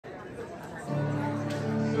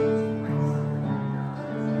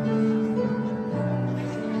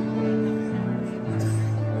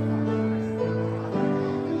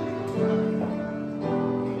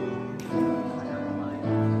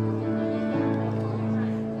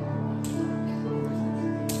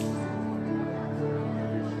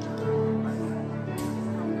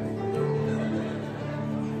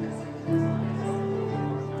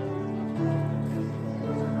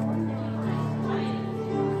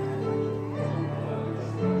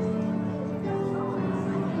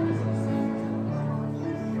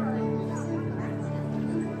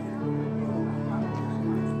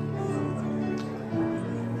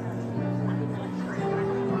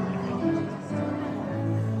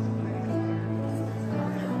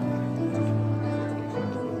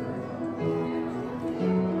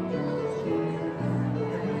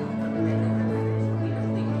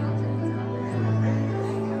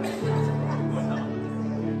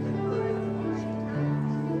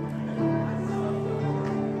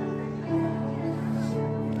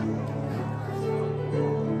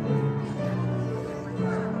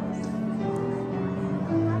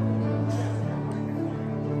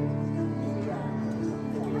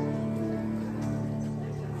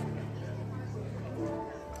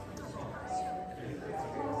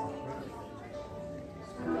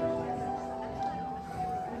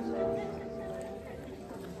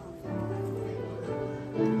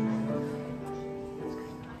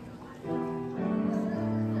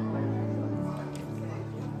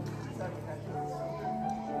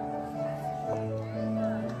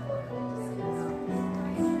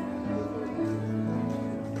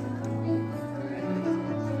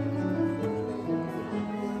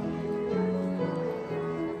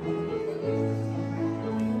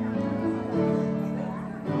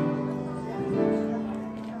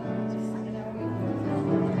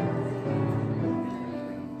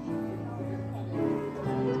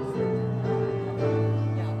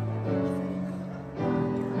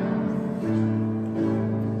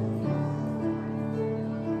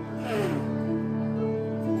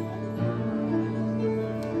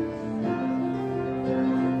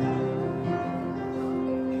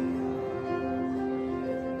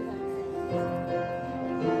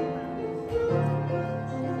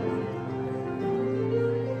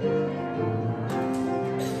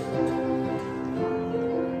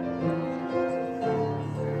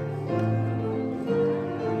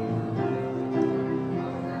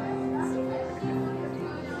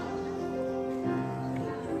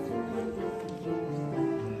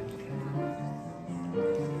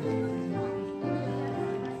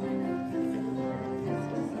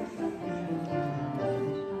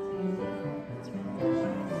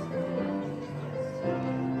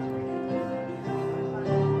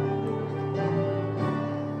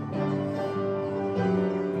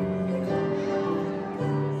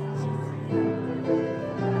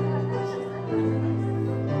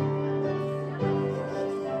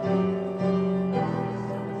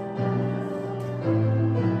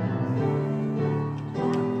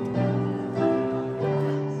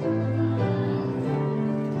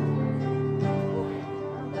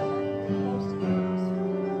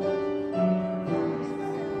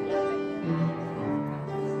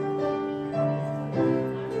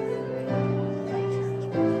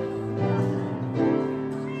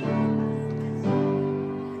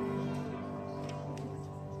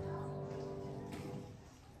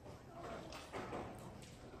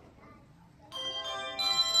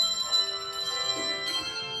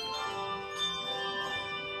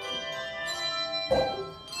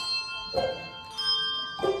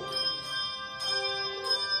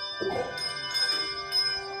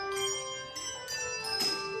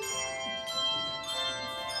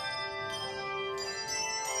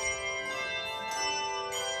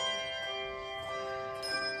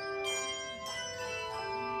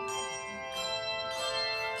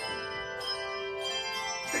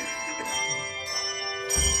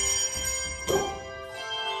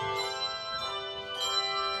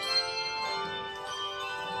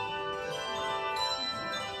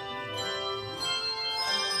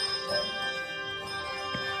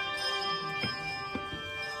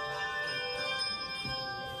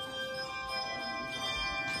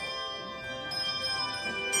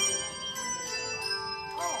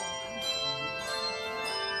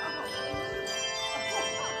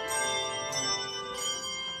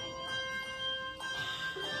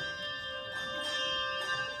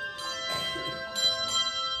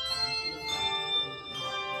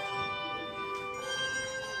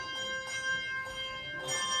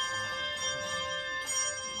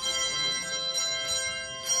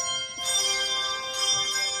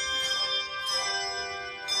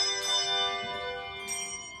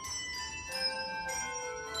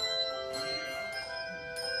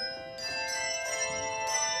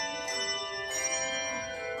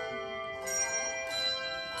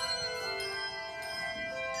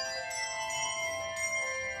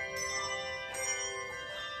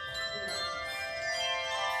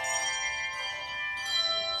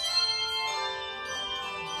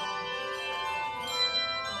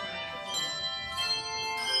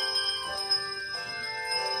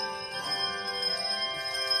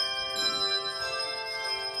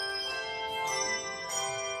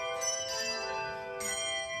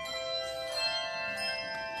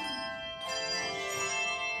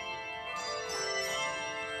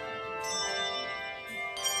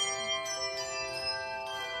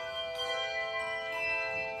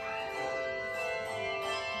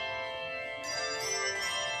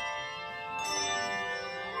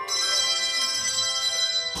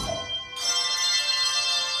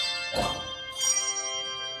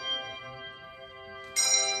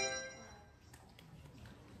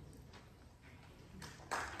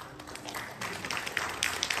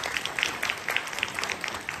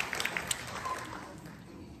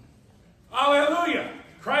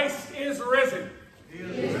Christ is risen. He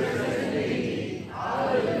is risen indeed.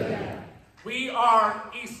 Hallelujah. We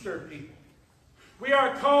are Easter people. We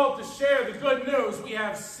are called to share the good news we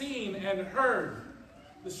have seen and heard.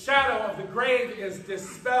 The shadow of the grave is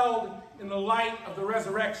dispelled in the light of the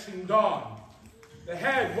resurrection dawn. The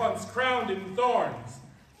head once crowned in thorns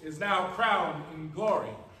is now crowned in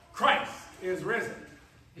glory. Christ is risen.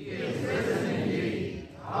 He is risen indeed.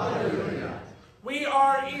 Hallelujah. We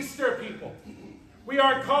are Easter people. We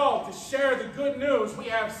are called to share the good news we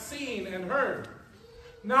have seen and heard.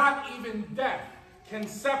 Not even death can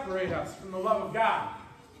separate us from the love of God.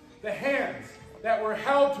 The hands that were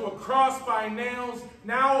held to a cross by nails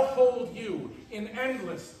now hold you in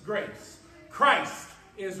endless grace. Christ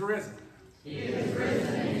is risen. He is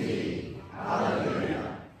risen indeed.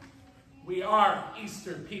 Hallelujah. We are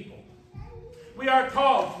Easter people. We are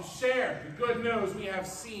called to share the good news we have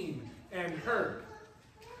seen and heard.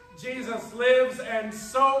 Jesus lives, and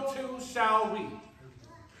so too shall we.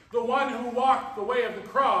 The one who walked the way of the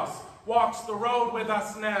cross walks the road with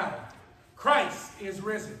us now. Christ is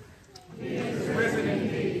risen. He is risen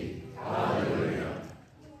indeed. Hallelujah.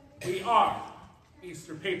 We are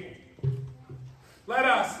Easter people. Let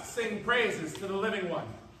us sing praises to the living one.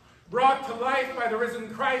 Brought to life by the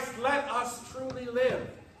risen Christ, let us truly live.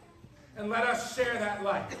 And let us share that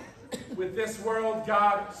life with this world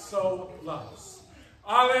God so loves.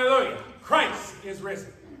 Alleluia. Christ is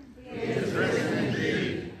risen. He is risen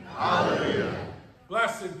indeed. Hallelujah.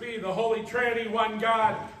 Blessed be the Holy Trinity, one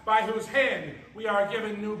God, by whose hand we are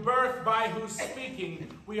given new birth, by whose speaking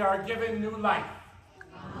we are given new life.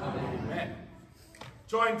 Amen.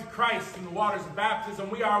 Joined to Christ in the waters of baptism,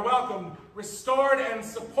 we are welcomed, restored, and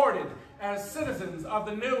supported as citizens of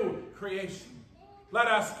the new creation. Let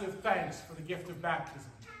us give thanks for the gift of baptism.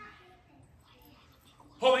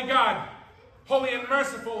 Holy God, holy and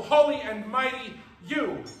merciful, holy and mighty,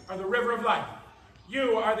 you are the river of life.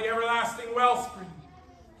 You are the everlasting wellspring.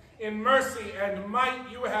 In mercy and might,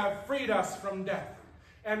 you have freed us from death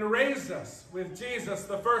and raised us with Jesus,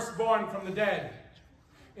 the firstborn from the dead.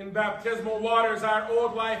 In baptismal waters, our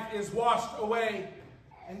old life is washed away,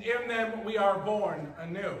 and in them we are born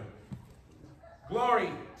anew.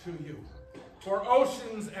 Glory to you, for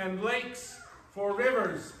oceans and lakes, for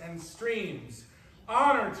rivers and streams.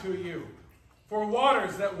 Honor to you, for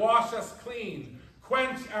waters that wash us clean,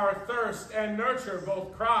 quench our thirst, and nurture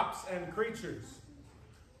both crops and creatures.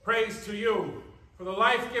 Praise to you for the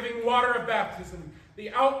life-giving water of baptism,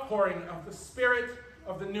 the outpouring of the Spirit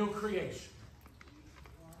of the new creation.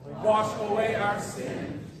 Wash away our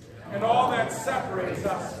sin and all that separates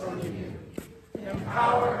us from you.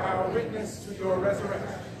 Empower our witness to your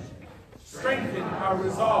resurrection. Strengthen our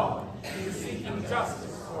resolve in seeking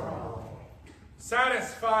justice for all.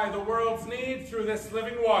 Satisfy the world's need through this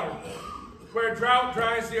living water. Where drought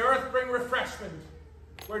dries the earth, bring refreshment.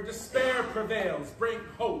 Where despair prevails, bring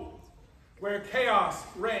hope. Where chaos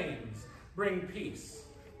reigns, bring peace.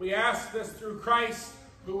 We ask this through Christ,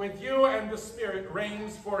 who with you and the Spirit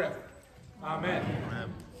reigns forever. Amen.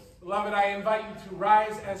 Amen. Beloved, I invite you to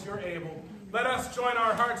rise as you're able. Let us join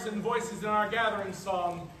our hearts and voices in our gathering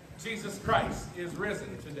song, Jesus Christ is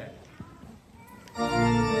risen today.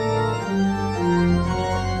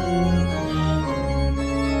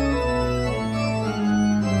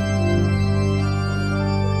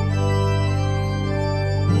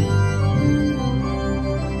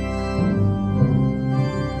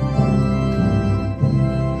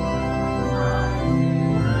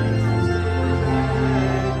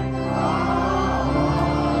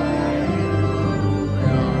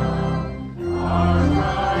 Our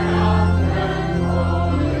triumphant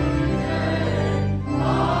holy day.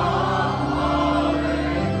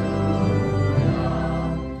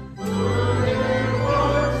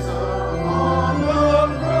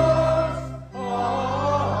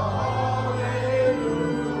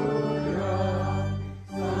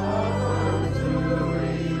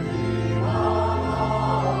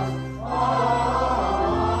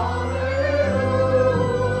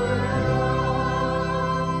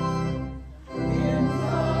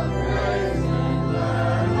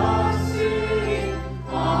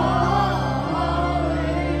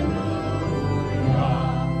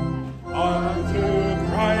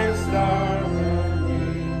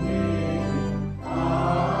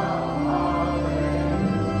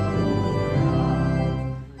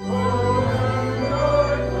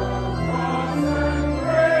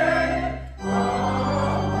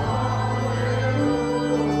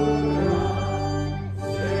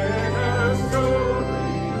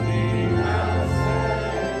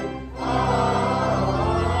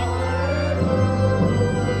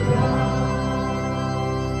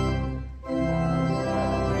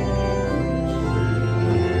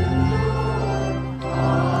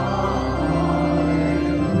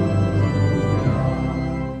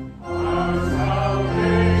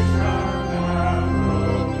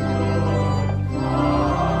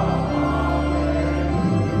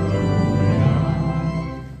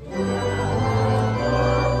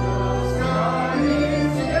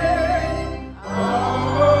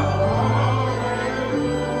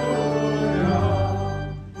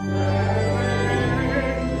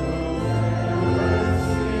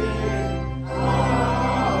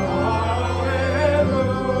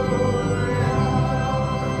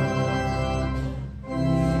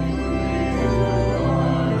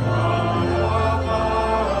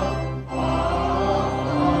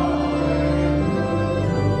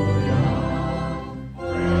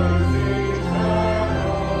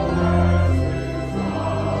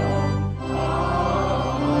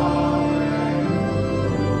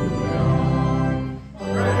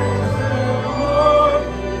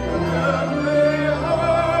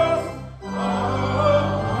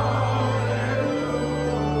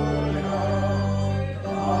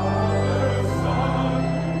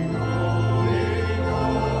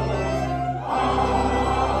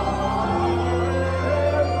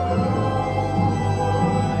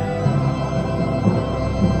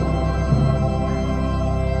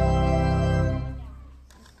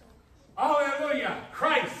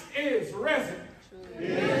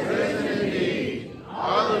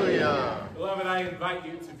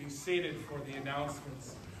 seated for the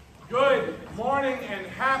announcements. Good morning and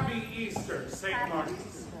happy Easter, St.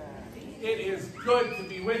 Martin's. It is good to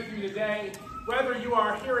be with you today, whether you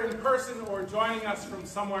are here in person or joining us from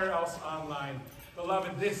somewhere else online.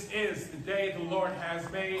 Beloved, this is the day the Lord has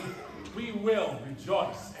made. We will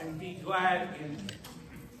rejoice and be glad in it.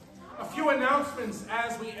 A few announcements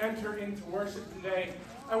as we enter into worship today.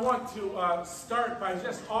 I want to start by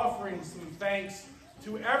just offering some thanks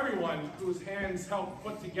to everyone whose hands helped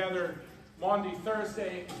put together Maundy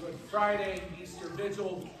Thursday, Good Friday, Easter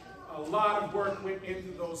Vigil. A lot of work went into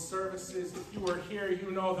those services. If you were here, you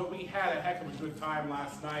know that we had a heck of a good time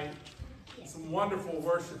last night. Some wonderful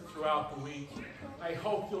worship throughout the week. I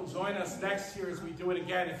hope you'll join us next year as we do it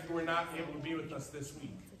again if you were not able to be with us this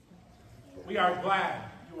week. We are glad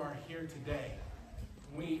you are here today.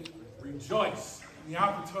 We rejoice in the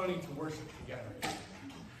opportunity to worship together.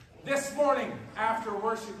 This morning, after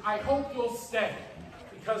worship, I hope you'll stay,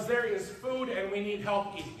 because there is food and we need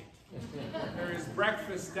help eating it. There is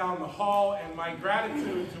breakfast down the hall, and my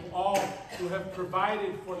gratitude to all who have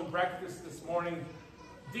provided for the breakfast this morning.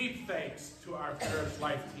 Deep thanks to our parish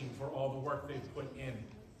life team for all the work they've put in.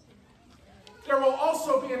 There will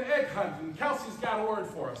also be an egg hunt, and Kelsey's got a word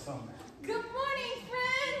for us on that. Good morning,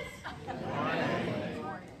 friends! Good morning.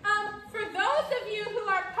 For those of you who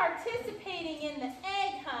are participating in the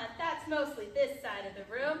egg hunt, that's mostly this side of the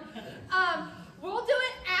room, we'll do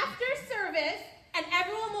it after service, and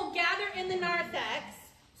everyone will gather in the narthex.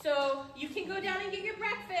 So you can go down and get your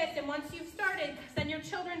breakfast, and once you've started, send your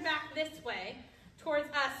children back this way towards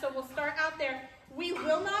us. So we'll start out there. We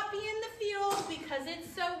will not be in the field because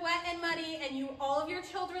it's so wet and muddy, and all of your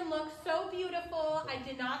children look so beautiful. I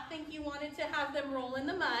did not think you wanted to have them roll in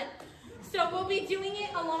the mud. So we'll be doing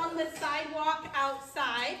it along the sidewalk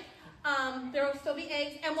outside. There will still be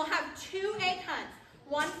eggs, and we'll have 2 egg hunts.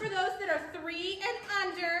 One for those that are 3 and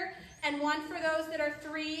under, and one for those that are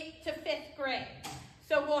 3 to 5th grade.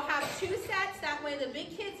 So we'll have 2 sets. That way the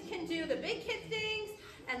big kids can do the big kid things,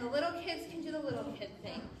 and the little kids can do the little kid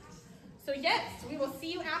things. So yes, we will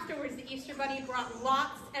see you afterwards. The Easter Bunny brought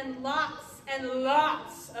lots and lots and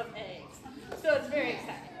lots of eggs. So it's very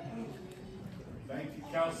exciting. Thank you,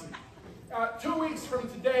 Kelsey. 2 weeks from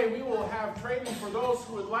today, we will have training for those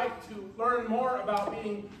who would like to learn more about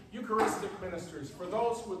being Eucharistic ministers, for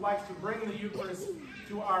those who would like to bring the Eucharist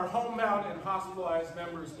to our homebound and hospitalized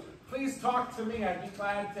members. Please talk to me. I'd be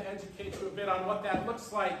glad to educate you a bit on what that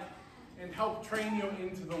looks like and help train you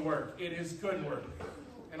into the work. It is good work,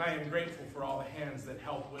 and I am grateful for all the hands that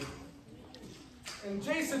help with it. And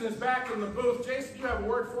Jason is back in the booth. Jason, do you have a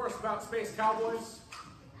word for us about Space Cowboys?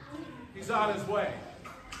 He's on his way.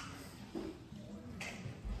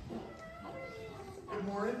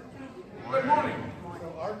 Good morning. Good morning.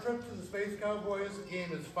 So our trip to the Space Cowboys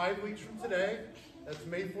game is 5 weeks from today. That's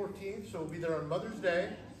May 14th, so we'll be there on Mother's Day.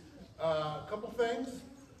 A couple things.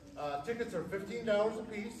 Tickets are $15 a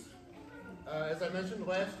piece. As I mentioned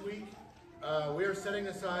last week, we are setting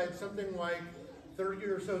aside something like 30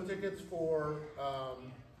 or so tickets for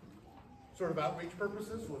sort of outreach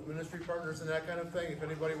purposes with ministry partners and that kind of thing. If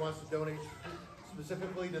anybody wants to donate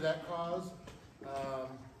specifically to that cause,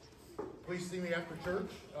 please see me after church.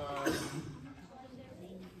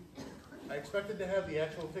 I expected to have the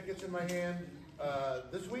actual tickets in my hand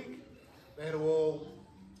this week. They had a little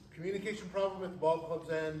communication problem at the ball club's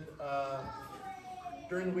end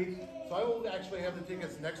during the week. So I will actually have the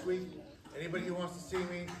tickets next week. Anybody who wants to see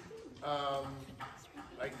me, I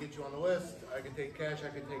can get you on the list. I can take cash, I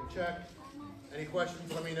can take check. Any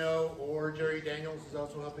questions, let me know. Or Jerry Daniels is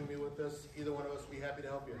also helping me with this. Either one of us will be happy to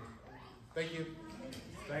help you. Thank you.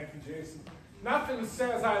 Thank you, Jason. Nothing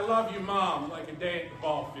says I love you, Mom, like a day at the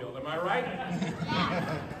ball field. Am I right?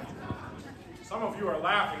 Some of you are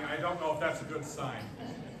laughing. I don't know if that's a good sign.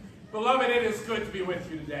 Beloved, it is good to be with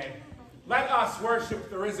you today. Let us worship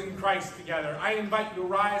the risen Christ together. I invite you to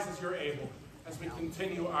rise as you're able as we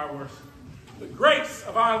continue our worship. The grace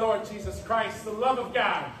of our Lord Jesus Christ, the love of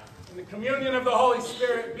God, and the communion of the Holy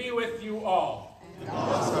Spirit be with you all. And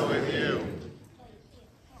also with you.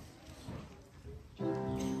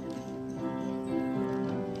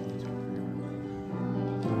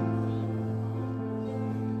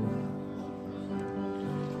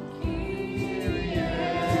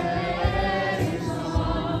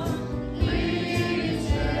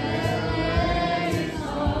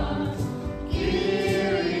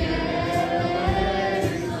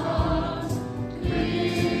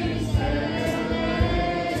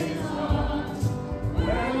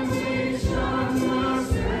 When we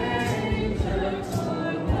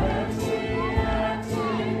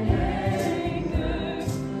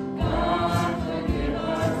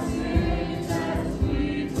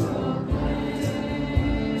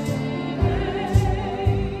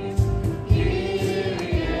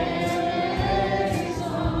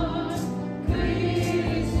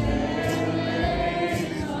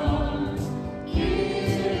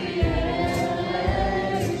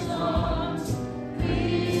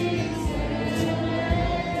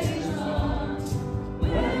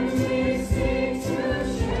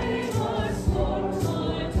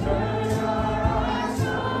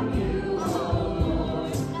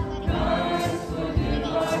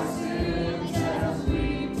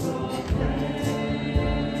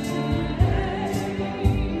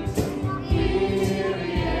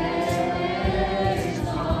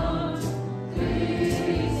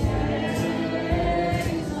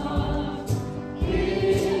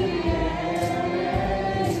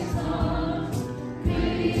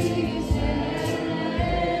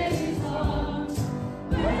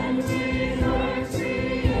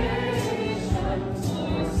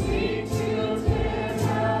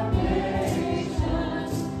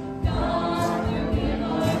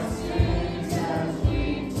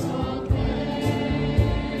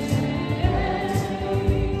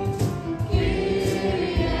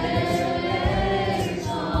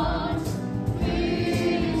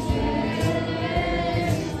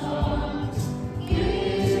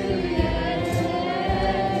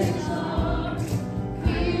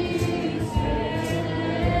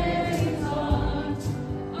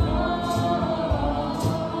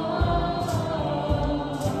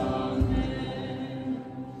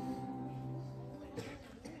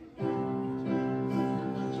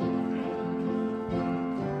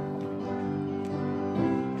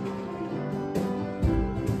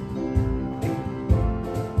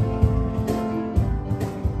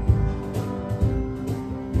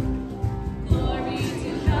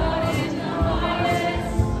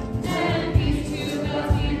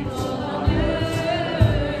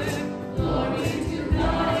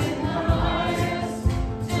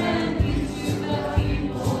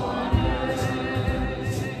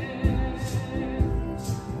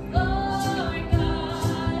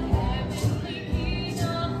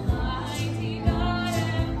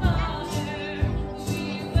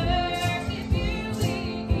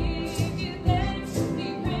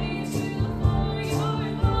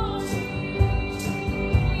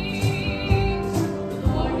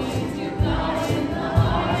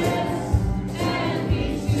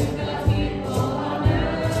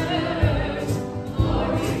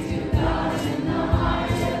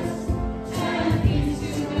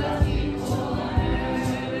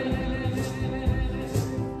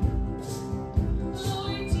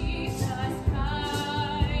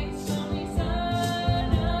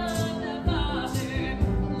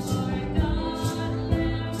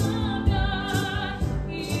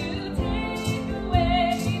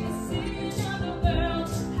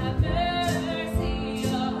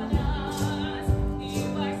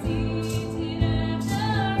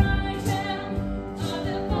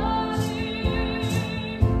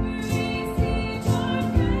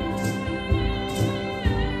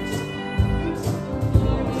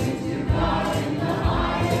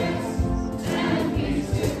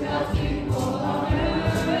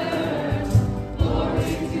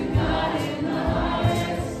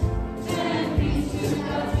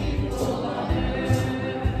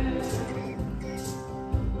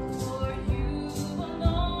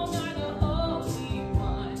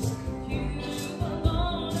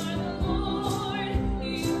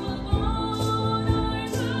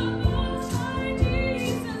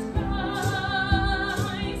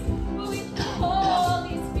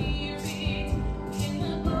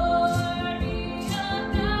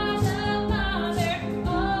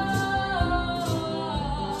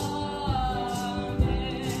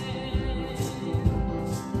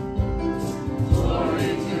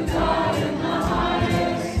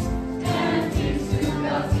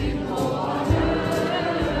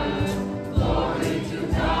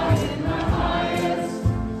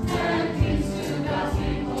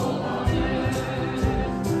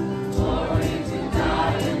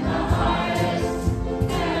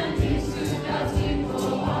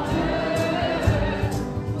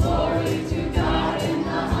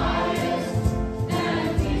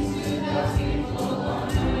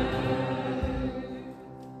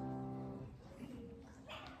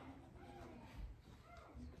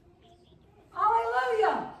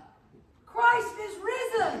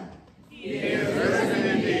risen. He is risen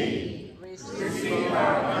indeed. Receive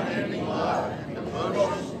our unending love and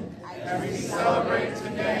devotion as we celebrate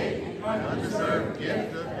today an undeserved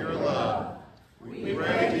gift of your love. We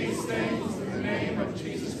pray these things in the name of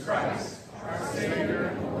Jesus Christ, our Savior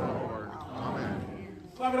and Lord. Amen.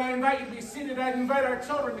 Beloved, I invite you to be seated. I invite our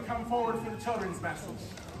children to come forward for the children's message.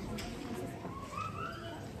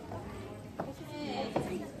 Okay.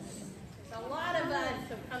 There's a lot of us,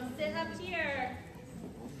 so come sit up here.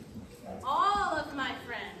 All of my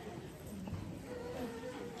friends.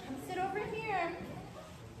 Come sit over here.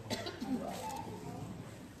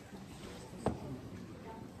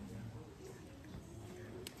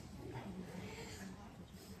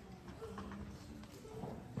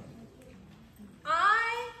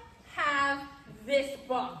 I have this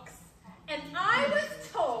box, and I was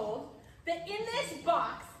told that in this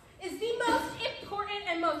box is the most important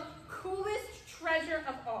and most coolest treasure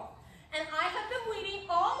of all. And I have been waiting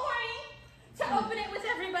all morning to open it with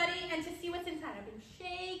everybody and to see what's inside. I've been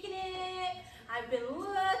shaking it, I've been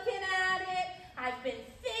looking at it, I've been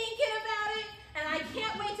thinking about it, and I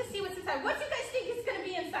can't wait to see what's inside. What do you guys think is going to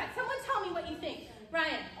be inside? Someone tell me what you think.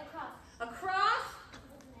 Ryan? A cross?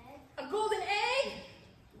 A golden egg?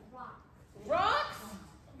 Rocks?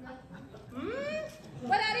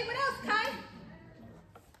 What, Addie? What else, Kai?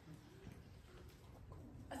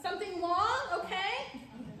 Something long? Okay.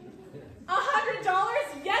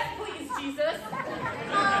 $100? Yes, please, Jesus.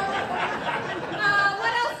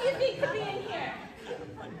 What else do you think could be in here?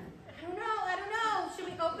 I don't know. Should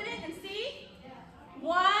we open it and see?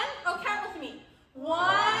 One. Oh, count with me.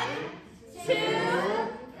 1, 2, 3.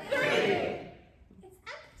 It's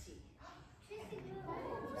empty.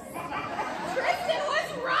 Tristan was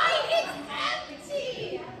right. It's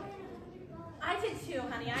empty. I did too,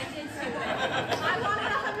 honey. I did too. I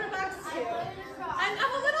wanted $100 too. I'm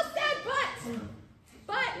a little sad,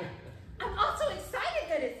 but I'm also excited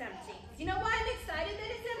that it's empty. Do you know why I'm excited that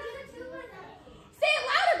it's empty? Say it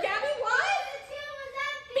louder, Gabby. Why?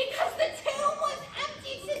 Because the tomb was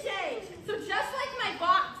empty today. So just like my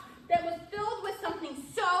box that was filled with something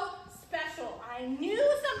so special, I knew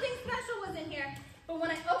something special was in here, but when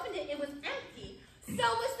I opened it, it was empty. So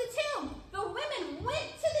was the tomb. The women went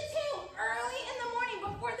to the tomb early in the morning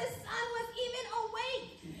before the sun was even awake.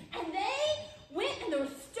 And they went and the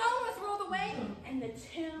stone was rolled away and the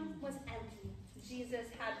tomb was empty. Jesus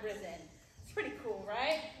had risen. It's pretty cool,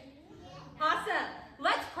 right? Awesome.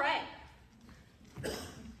 Let's pray.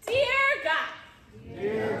 Dear God.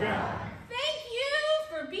 Dear God, Thank you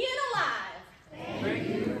for being alive. thank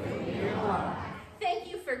you for being alive.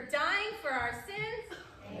 Thank you for dying for our sins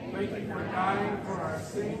Thank you for dying for our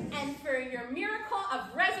sins and for your miracle of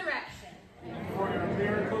resurrection. and for your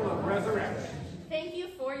miracle of resurrection. Thank you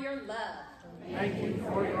for your love. Thank you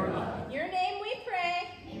for your love. In your name we pray.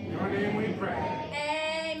 In your name we pray.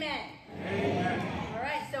 Amen. Amen. All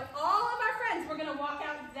right, so all of our friends, we're going to walk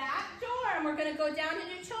out that door and we're going to go down to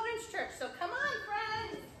New Children's Church. So come on,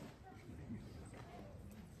 friends.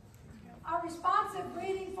 Our responsive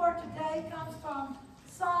reading for today comes from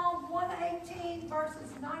Psalm 118,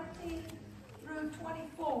 verses 19 through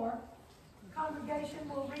 24. The congregation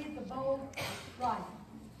will read the bold writing.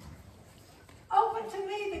 Open to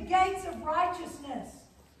me the gates of righteousness,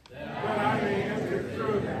 That I may enter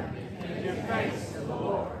through them and give thanks to the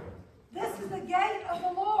Lord. This is the gate of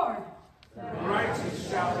the Lord. The righteous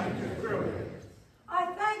shall enter through it, I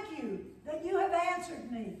thank you that you have answered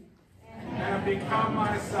me. and have become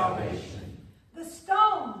my salvation. The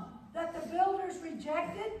stone that the builders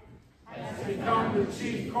rejected, Has become the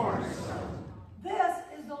chief cornerstone. this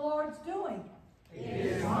is the Lord's doing. It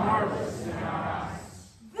is marvelous in our eyes.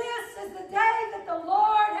 This is the day that the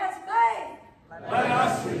Lord has made. Let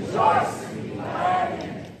us rejoice and be glad in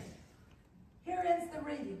it. Here ends the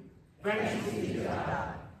reading. Thanks be to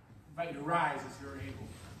God. I invite you to rise as you're able.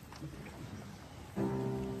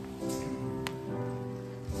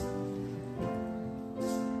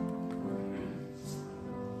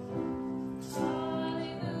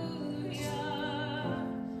 Hallelujah.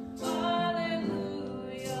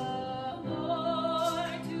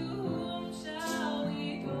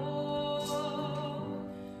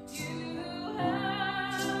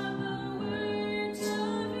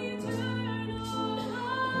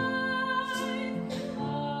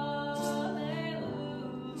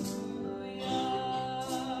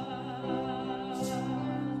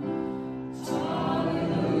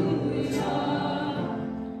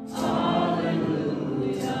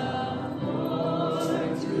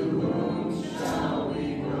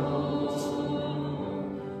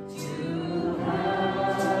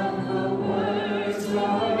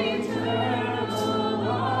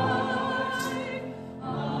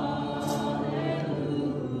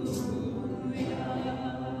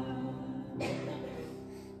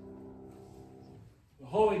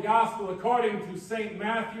 Gospel according to St.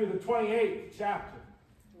 Matthew, the 28th chapter.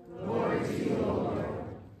 Glory to you, O Lord.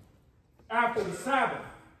 After the Sabbath,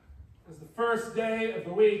 as the first day of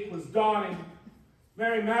the week was dawning,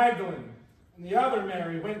 Mary Magdalene and the other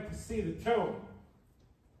Mary went to see the tomb.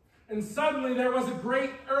 And suddenly there was a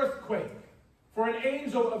great earthquake, for an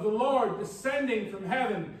angel of the Lord descending from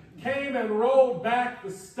heaven came and rolled back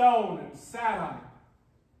the stone and sat on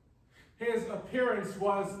it. His appearance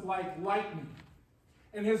was like lightning,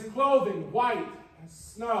 and his clothing white as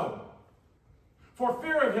snow. For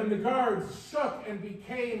fear of him, the guards shook and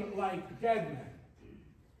became like dead men.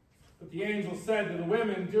 But the angel said to the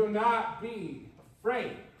women, "Do not be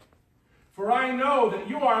afraid, for I know that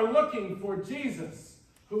you are looking for Jesus,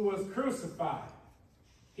 who was crucified.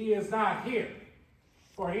 He is not here,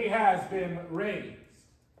 for he has been raised,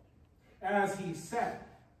 as he said.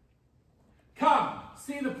 Come,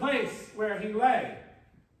 see the place where he lay.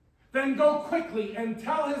 Then go quickly and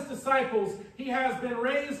tell his disciples he has been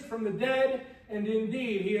raised from the dead, and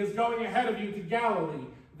indeed he is going ahead of you to Galilee.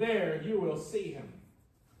 There you will see him.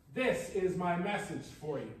 This is my message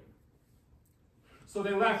for you." So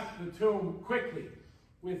they left the tomb quickly,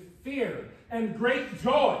 with fear and great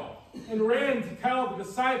joy, and ran to tell the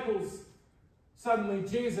disciples. Suddenly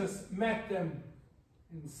Jesus met them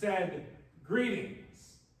and said,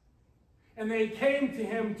 "Greetings." And they came to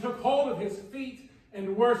him, took hold of his feet,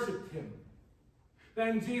 and worshipped him.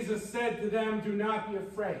 Then Jesus said to them, "Do not be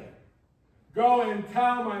afraid. Go and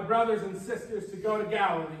tell my brothers and sisters to go to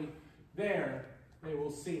Galilee. There they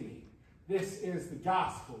will see me." This is the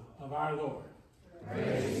gospel of our Lord.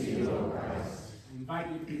 Praise to you, O Christ. I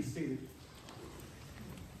invite you to be seated.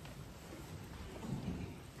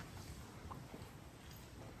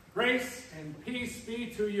 Grace and peace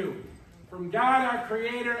be to you from God our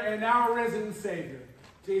Creator and our risen Savior,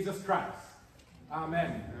 Jesus Christ.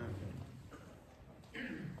 Amen.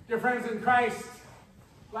 Dear friends in Christ,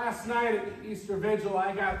 last night at the Easter Vigil,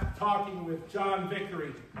 I got talking with John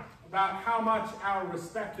Vickery about how much our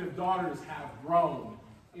respective daughters have grown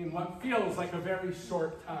in what feels like a very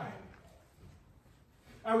short time.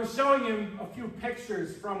 I was showing him a few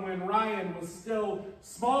pictures from when Ryan was still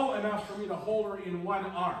small enough for me to hold her in one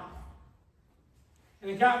arm.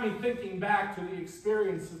 And it got me thinking back to the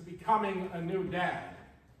experience of becoming a new dad.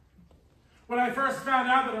 When I first found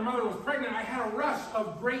out that her mother was pregnant, I had a rush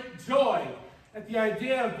of great joy at the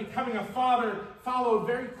idea of becoming a father, followed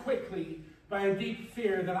very quickly by a deep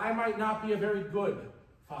fear that I might not be a very good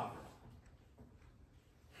father.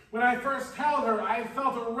 When I first held her, I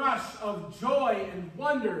felt a rush of joy and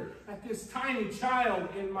wonder at this tiny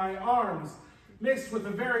child in my arms, mixed with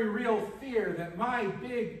a very real fear that my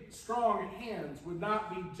big, strong hands would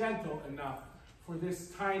not be gentle enough for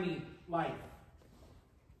this tiny life.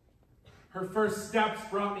 Her first steps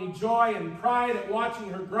brought me joy and pride at watching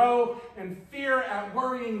her grow, and fear at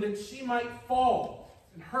worrying that she might fall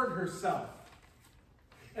and hurt herself.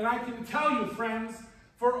 And I can tell you, friends,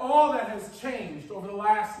 for all that has changed over the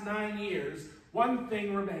last 9 years, one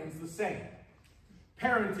thing remains the same.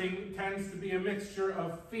 Parenting tends to be a mixture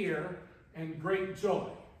of fear and great joy.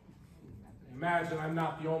 I imagine I'm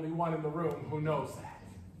not the only one in the room who knows that.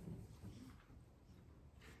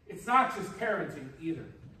 It's not just parenting either.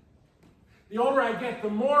 The older I get, the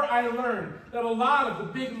more I learn that a lot of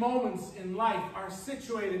the big moments in life are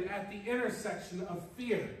situated at the intersection of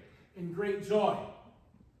fear and great joy.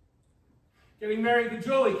 Getting married to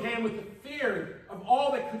Julie came with the fear of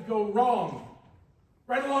all that could go wrong,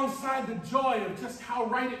 right alongside the joy of just how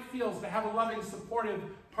right it feels to have a loving, supportive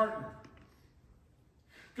partner.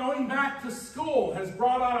 Going back to school has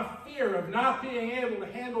brought on a fear of not being able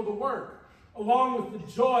to handle the work, along with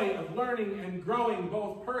the joy of learning and growing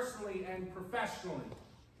both personally and professionally.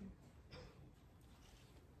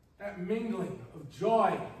 That mingling of joy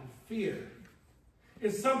and fear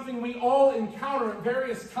is something we all encounter at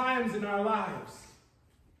various times in our lives.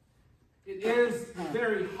 It is the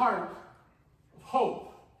very heart of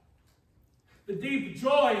hope. The deep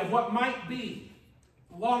joy of what might be,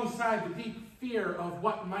 alongside the deep fear of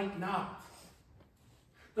what might not.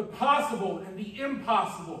 The possible and the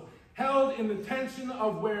impossible, held in the tension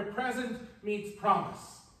of where present meets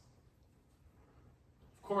promise.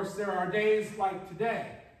 Of course, there are days like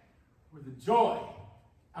today where the joy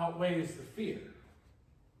outweighs the fear.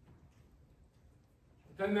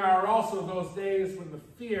 But then there are also those days when the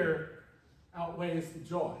fear outweighs the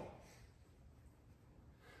joy.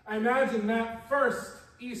 I imagine that first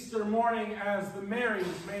Easter morning as the Marys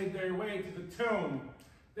made their way to the tomb,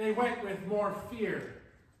 they went with more fear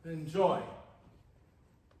than joy.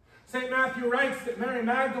 St. Matthew writes that Mary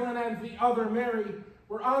Magdalene and the other Mary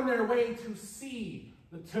were on their way to see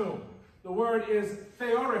the tomb, The word is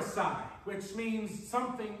theorisai, which means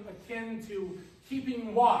something akin to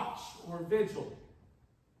keeping watch or vigil.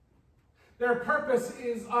 Their purpose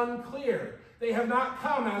is unclear. They have not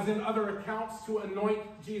come, as in other accounts, to anoint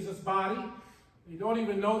Jesus' body. They don't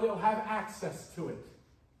even know they'll have access to it,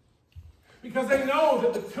 because they know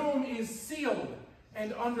that the tomb is sealed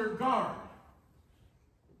and under guard.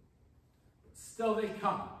 But still they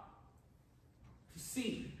come to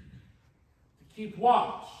see, to keep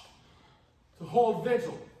watch, to hold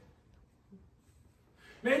vigil.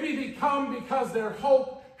 Maybe they come because their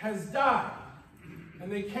hope has died,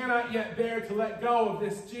 and they cannot yet bear to let go of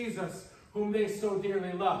this Jesus whom they so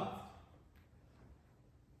dearly loved.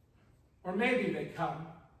 Or maybe they come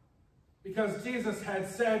because Jesus had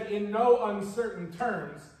said in no uncertain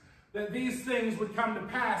terms that these things would come to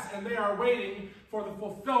pass, and they are waiting for the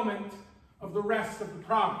fulfillment of the rest of the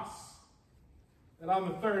promise, that on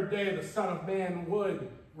the third day the Son of Man would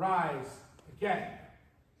rise again.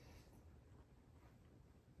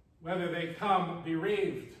 Whether they come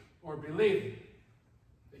bereaved or believing,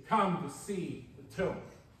 they come to see the tomb.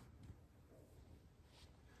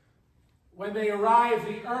 When they arrive,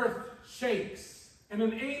 the earth shakes, and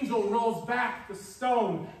an angel rolls back the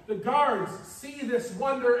stone. The guards see this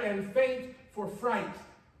wonder and faint for fright.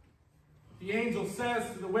 The angel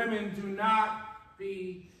says to the women, "Do not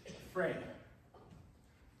be afraid.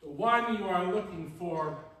 The one you are looking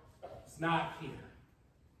for is not here."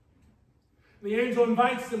 The angel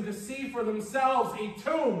invites them to see for themselves a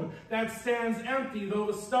tomb that stands empty, though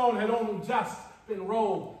the stone had only just been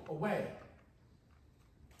rolled away.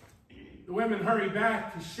 The women hurry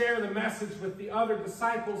back to share the message with the other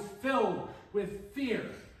disciples, filled with fear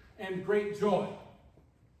and great joy.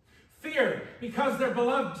 Fear because their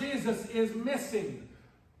beloved Jesus is missing.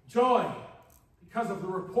 Joy because of the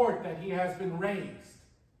report that he has been raised.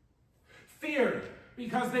 Fear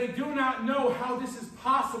because they do not know how this is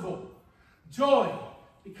possible. Joy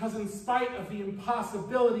because in spite of the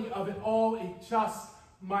impossibility of it all, it just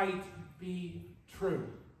might be true.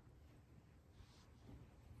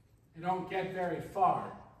 They don't get very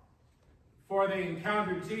far before they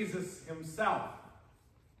encounter Jesus himself.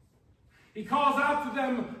 He calls out to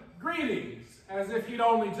them greetings, as if he'd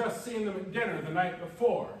only just seen them at dinner the night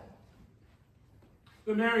before.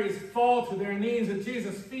 The Marys fall to their knees at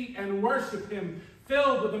Jesus' feet and worship him,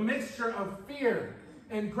 filled with a mixture of fear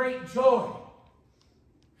and great joy.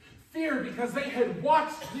 Fear because they had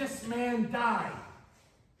watched this man die.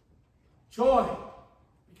 Joy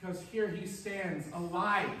because here he stands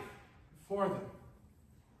alive before them.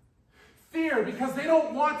 Fear because they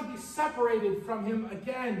don't want to be separated from him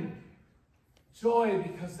again. Joy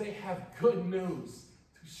because they have good news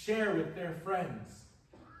to share with their friends.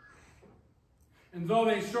 And though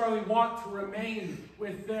they surely want to remain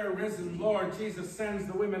with their risen Lord, Jesus sends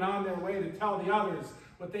the women on their way to tell the others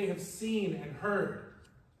what they have seen and heard.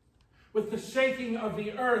 With the shaking of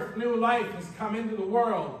the earth, new life has come into the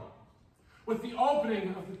world. With the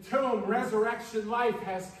opening of the tomb, resurrection life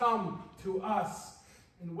has come to us.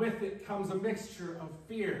 And with it comes a mixture of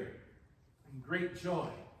fear and great joy.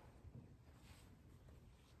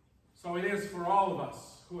 So it is for all of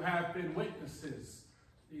us who have been witnesses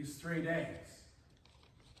these 3 days.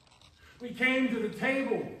 We came to the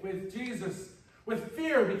table with Jesus with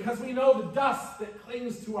fear because we know the dust that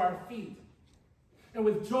clings to our feet, and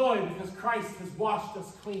with joy because Christ has washed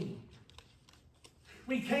us clean.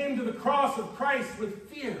 We came to the cross of Christ with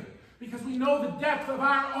fear because we know the depth of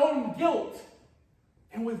our own guilt,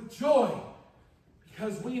 and with joy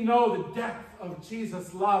because we know the depth of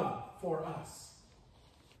Jesus' love for us.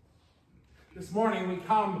 This morning we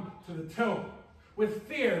come to the tomb with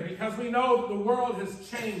fear because we know that the world has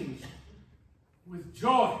changed, with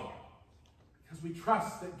joy because we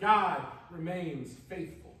trust that God remains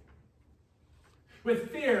faithful.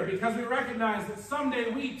 With fear because we recognize that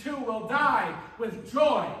someday we too will die. With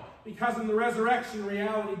joy because in the resurrection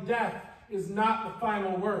reality, death is not the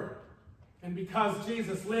final word. And because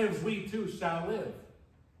Jesus lives, we too shall live.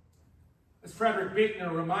 As Frederick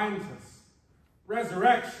Buechner reminds us,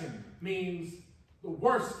 resurrection means the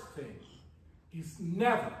worst thing is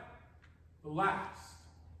never the last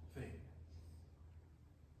thing.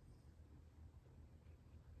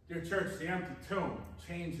 Dear church, the empty tomb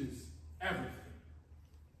changes everything.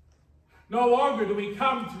 No longer do we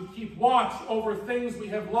come to keep watch over things we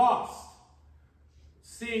have lost.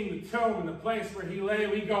 Seeing the tomb and the place where he lay,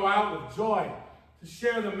 we go out with joy to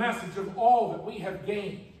share the message of all that we have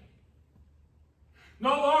gained.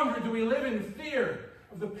 No longer do we live in fear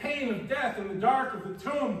of the pain of death in the dark of the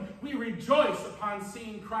tomb. We rejoice upon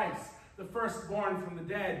seeing Christ, the firstborn from the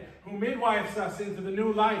dead, who midwives us into the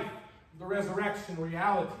new life of the resurrection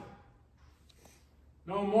reality.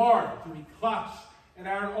 No more do we clutch at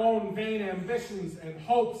our own vain ambitions and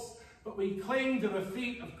hopes, but we cling to the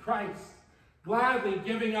feet of Christ, gladly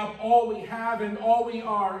giving up all we have and all we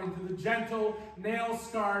are into the gentle,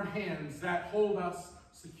 nail-scarred hands that hold us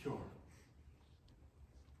secure.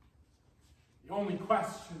 The only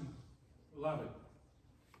question, beloved,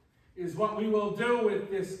 is what we will do with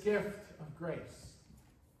this gift of grace.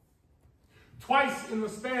 Twice in the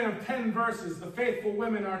span of 10 verses, the faithful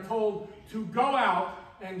women are told to go out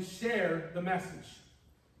and share the message.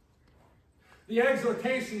 The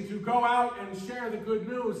exhortation to go out and share the good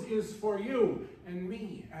news is for you and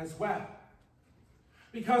me as well.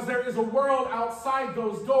 Because there is a world outside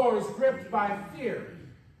those doors gripped by fear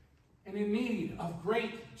and in need of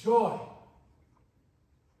great joy.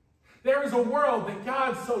 There is a world that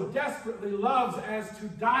God so desperately loves as to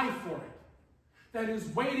die for it, that is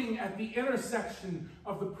waiting at the intersection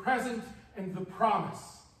of the present and the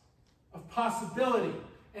promise, of possibility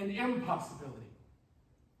and impossibility.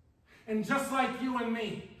 And just like you and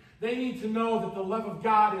me, they need to know that the love of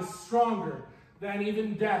God is stronger than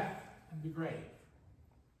even death and the grave.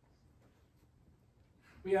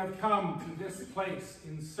 We have come to this place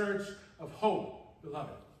in search of hope,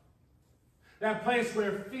 beloved. That place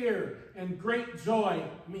where fear and great joy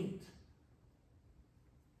meet.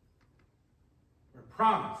 Where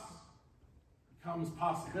promise becomes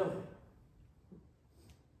possibility.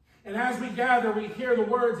 And as we gather, we hear the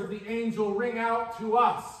words of the angel ring out to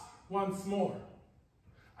us once more.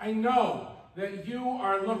 I know that you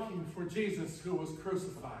are looking for Jesus who was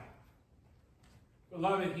crucified.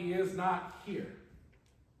 Beloved, he is not here,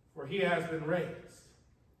 for he has been raised.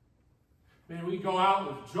 May we go out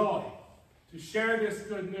with joy to share this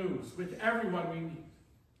good news with everyone we meet.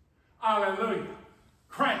 Alleluia.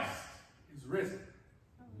 Christ is risen.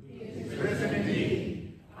 He is risen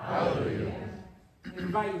indeed. Hallelujah. I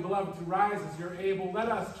invite you, beloved, to rise as you're able. Let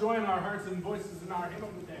us join our hearts and voices in our hymn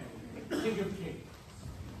of the day, King of Kings.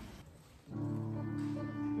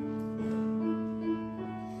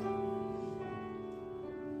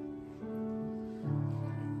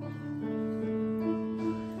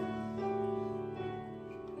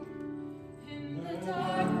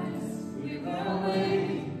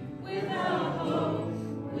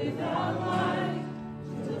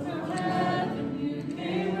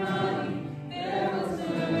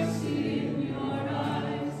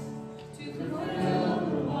 To fulfill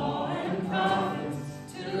the law and prophets.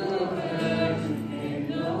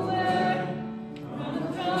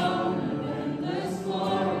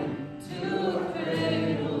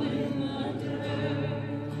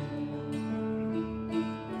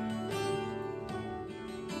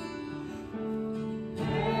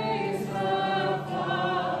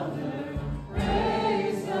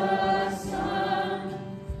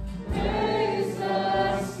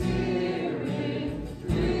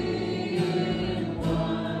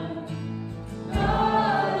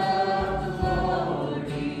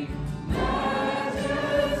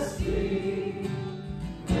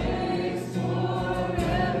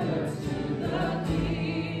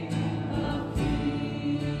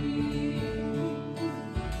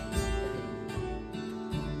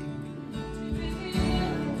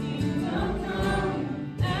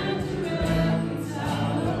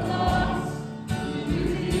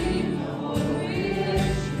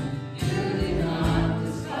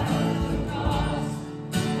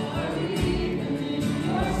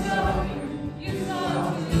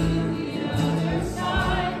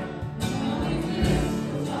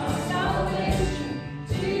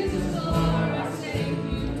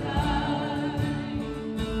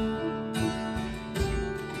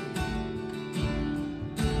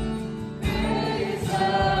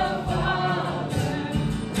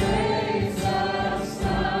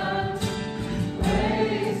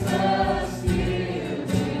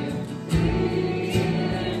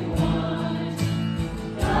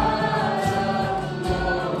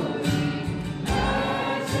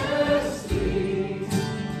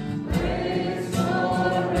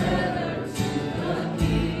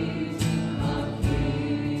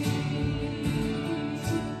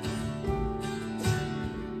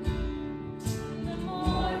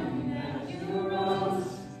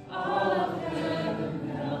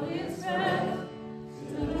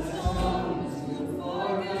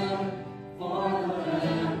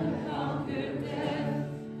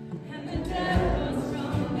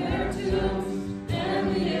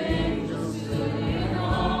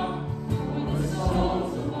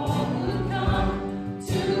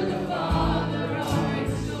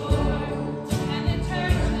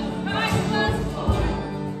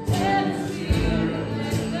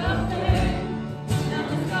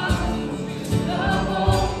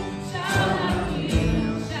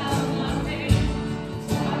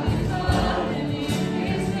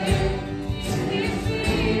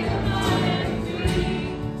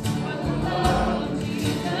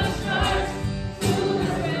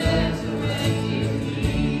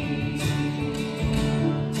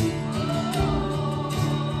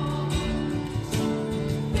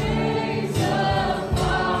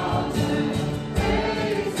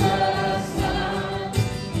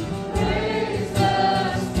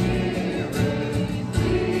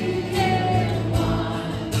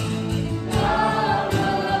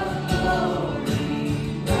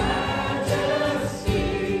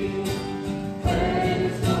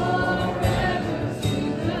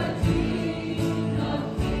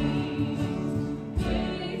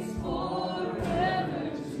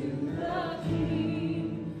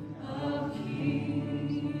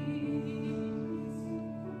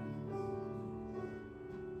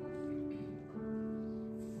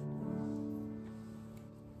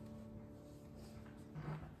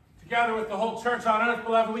 Together with the whole church on earth,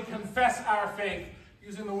 beloved, we confess our faith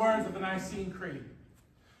using the words of the Nicene Creed.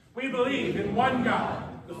 We believe in one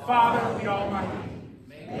God, the Father, the Almighty,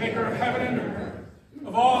 maker of heaven and earth,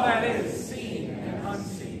 of all that is seen and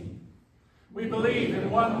unseen. We believe in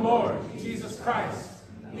one Lord, Jesus Christ,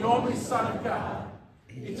 the only Son of God,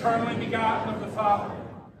 eternally begotten of the Father,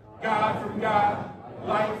 God from God,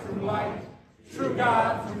 light from light, true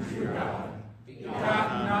God from true God,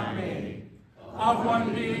 begotten, not made, of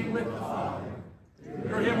one being with the Father.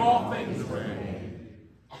 Through him all things were made.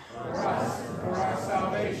 For us, for our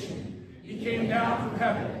salvation, he came down from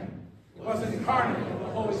heaven, was incarnate of the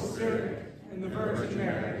Holy Spirit and the Virgin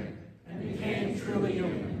Mary, and became truly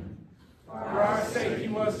human. For our sake he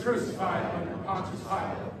was crucified under Pontius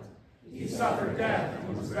Pilate. He suffered death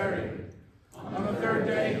and was buried. On the third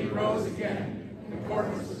day he rose again, in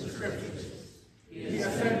accordance with the Scriptures. He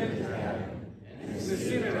ascended into heaven, and is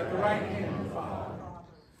seated at the right hand of the Father.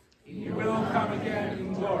 He will come again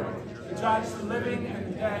in glory, to judge the living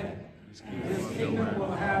and the dead. His kingdom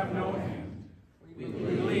will have no end. We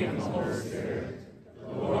believe in the Holy Spirit,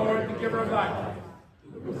 the Lord, the giver of life,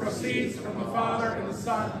 who proceeds from the Father and the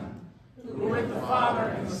Son, who with the Father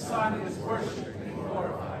and the Son is worshipped and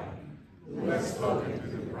glorified, who has spoken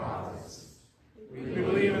through the prophets. We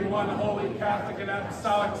believe in one holy Catholic and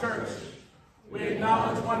Apostolic Church. We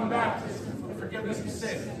acknowledge one baptism for the forgiveness of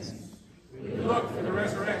sins. We look for the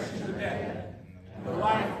resurrection of the dead and the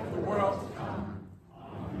life of the world to come.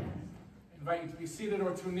 Amen. I invite you to be seated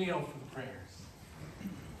or to kneel for the prayers.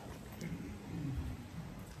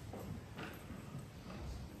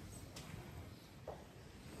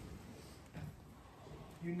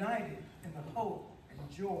 United in the hope and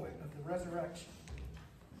joy of the resurrection,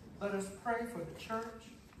 let us pray for the church,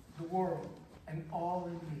 the world, and all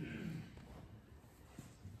in need.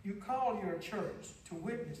 You call your church to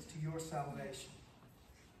witness to your salvation.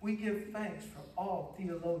 We give thanks for all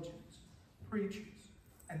theologians, preachers,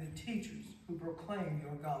 and the teachers who proclaim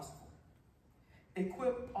your gospel.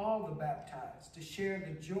 Equip all the baptized to share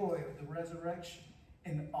the joy of the resurrection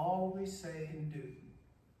in all we say and do.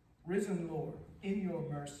 Risen Lord, in your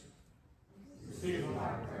mercy, receive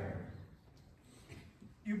our prayer.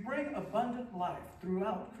 You bring abundant life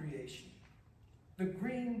throughout creation. The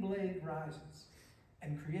green blade rises,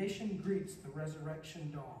 and creation greets the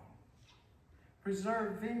resurrection dawn.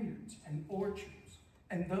 Preserve vineyards and orchards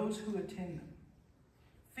and those who attend them.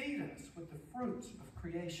 Feed us with the fruits of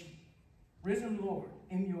creation. Risen Lord,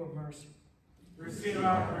 in your mercy, receive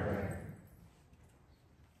our prayer.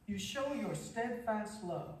 You show your steadfast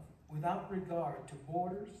love without regard to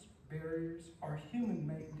borders, barriers, or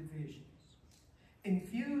human-made divisions.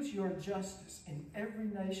 Infuse your justice in every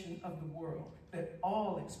nation of the world, that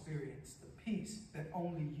all experience the peace that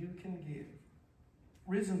only you can give.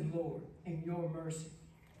 Risen Lord, in your mercy,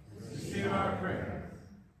 receive our prayer.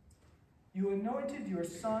 You anointed your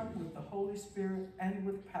Son with the Holy Spirit and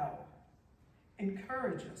with power.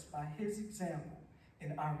 Encourage us by his example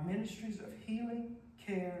in our ministries of healing,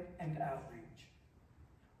 care, and outreach.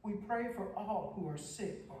 We pray for all who are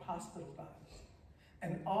sick or hospitalized,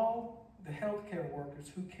 and all the healthcare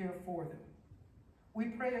workers who care for them. We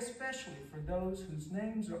pray especially for those whose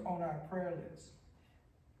names are on our prayer list,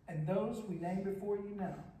 and those we name before you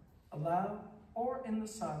now, aloud or in the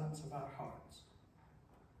silence of our hearts.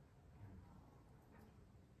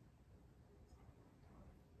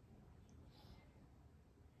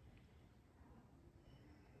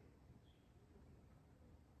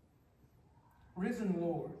 Risen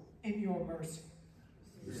Lord, in your mercy,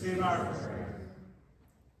 receive our prayer.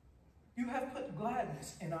 You have put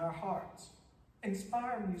gladness in our hearts.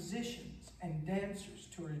 Inspire musicians and dancers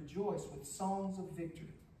to rejoice with songs of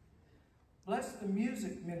victory. Bless the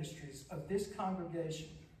music ministries of this congregation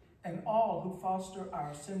and all who foster our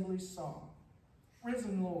assembly's song.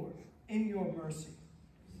 Risen Lord, in your mercy,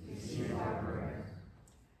 receive our prayer.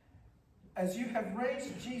 As you have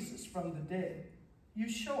raised Jesus from the dead, you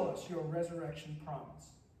show us your resurrection promise.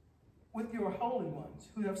 With your holy ones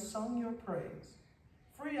who have sung your praise,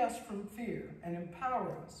 free us from fear and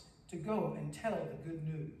empower us to go and tell the good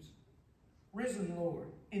news. Risen Lord,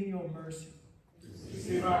 in your mercy,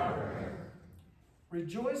 receive our prayer.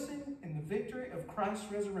 Rejoicing in the victory of Christ's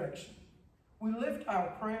resurrection, we lift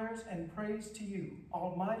our prayers and praise to you,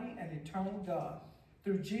 Almighty and eternal God,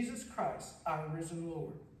 through Jesus Christ, our risen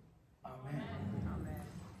Lord. Amen. Amen.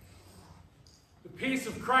 The peace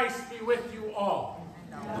of Christ be with you all.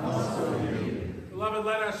 And also with you. Beloved,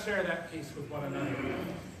 let us share that peace with one another.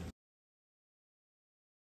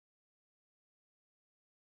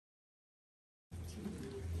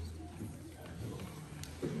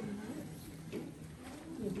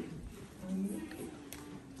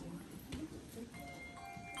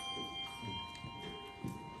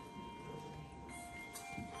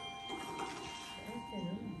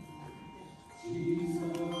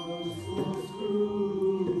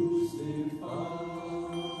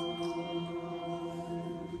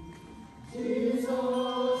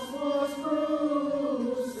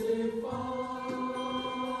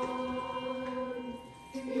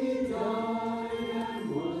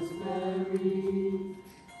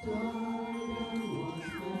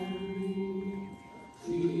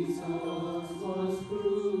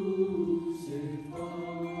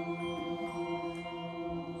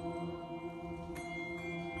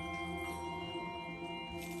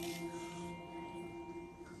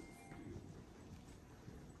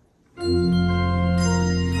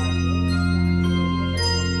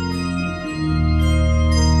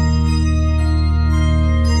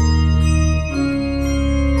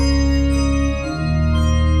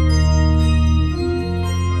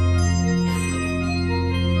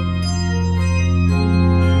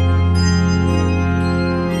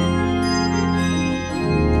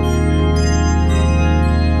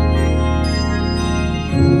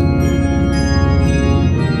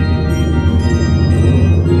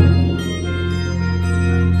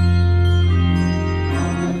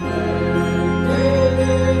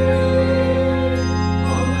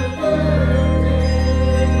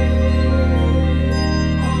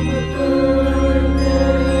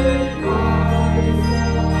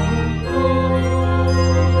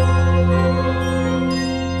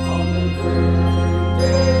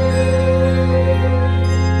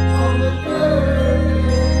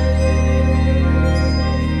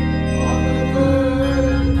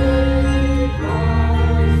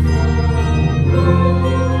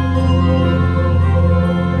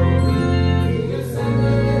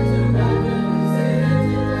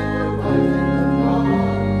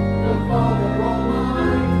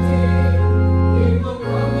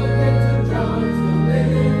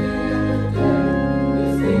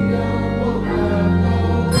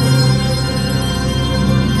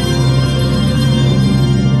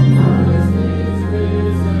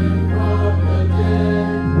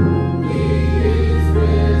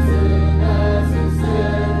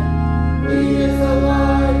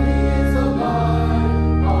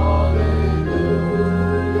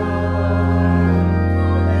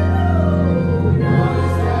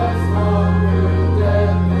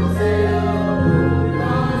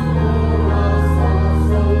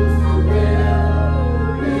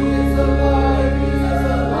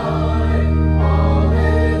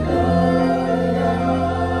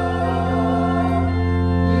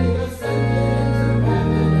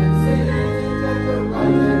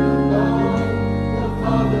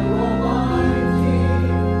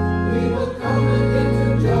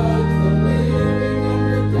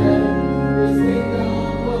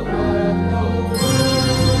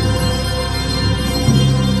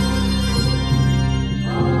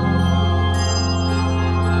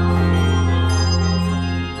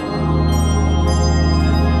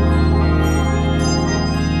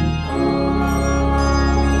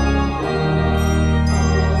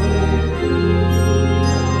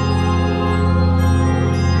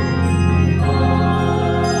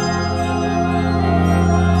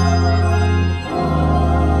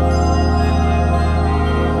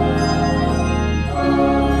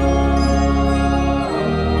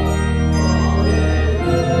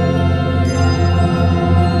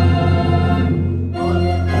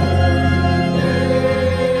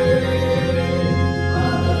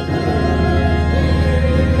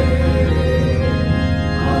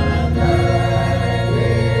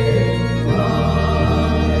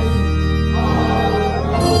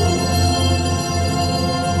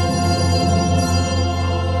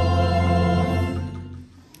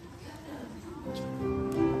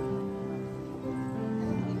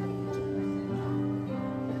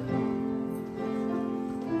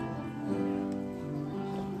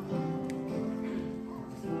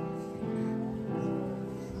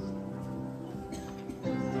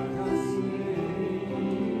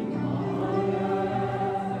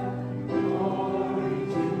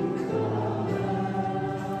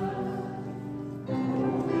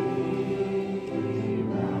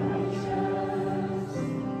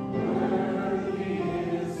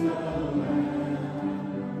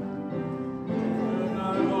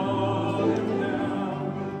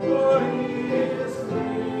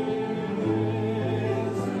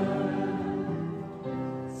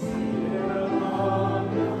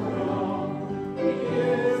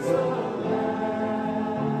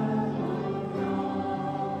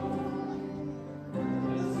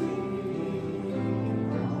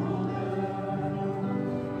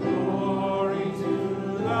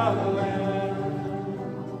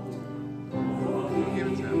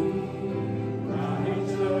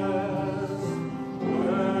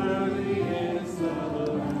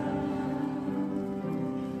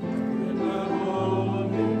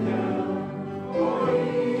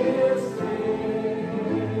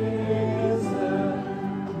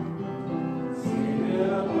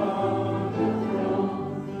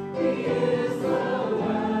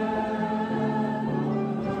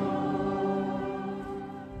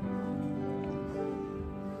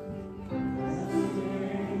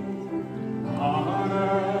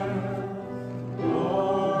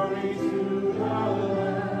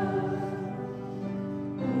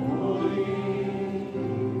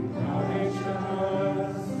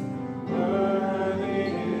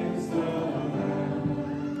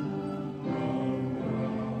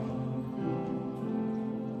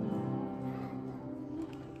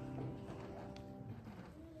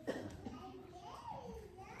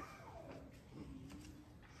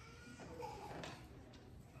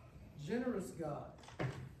 generous God.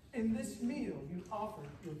 In this meal, you offered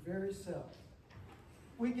your very self.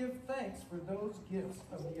 We give thanks for those gifts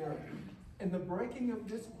of the earth. In the breaking of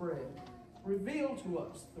this bread, reveal to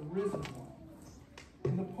us the risen one.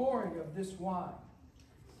 In the pouring of this wine,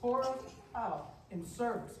 pour it out in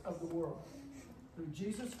service of the world. Through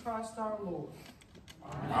Jesus Christ our Lord.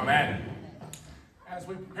 Amen. As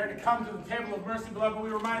we prepare to come to the table of mercy, beloved, we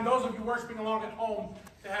remind those of you worshiping along at home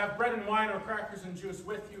to have bread and wine or crackers and juice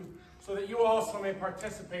with you, so that you also may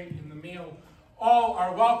participate in the meal. All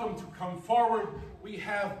are welcome to come forward. We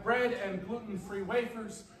have bread and gluten-free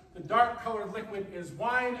wafers. The dark-colored liquid is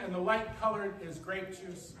wine, and the light-colored is grape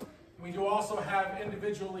juice. We do also have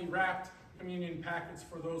individually wrapped communion packets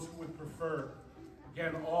for those who would prefer.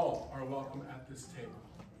 Again, all are welcome at this table.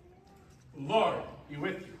 The Lord be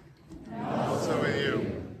with you. And also with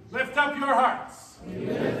you. Lift up your hearts. We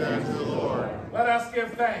lift them to the Lord. Let us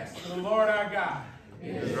give thanks to the Lord our God.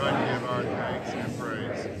 It is right to give our thanks and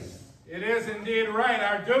praise. It is indeed right,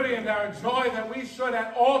 our duty and our joy, that we should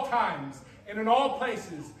at all times and in all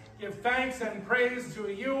places give thanks and praise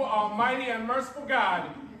to you, Almighty and merciful God,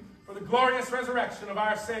 for the glorious resurrection of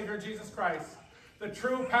our Savior Jesus Christ, the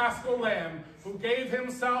true Paschal Lamb, who gave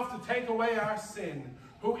himself to take away our sin,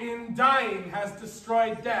 who in dying has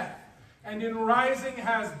destroyed death, and in rising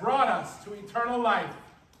has brought us to eternal life.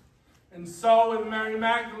 And so with Mary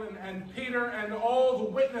Magdalene and Peter and all the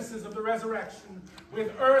witnesses of the resurrection,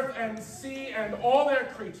 with earth and sea and all their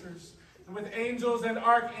creatures, and with angels and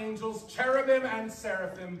archangels, cherubim and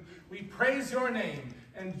seraphim, we praise your name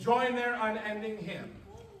and join their unending hymn.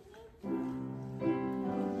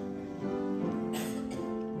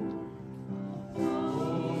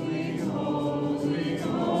 Holy, holy,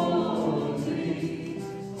 holy,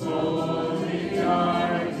 holy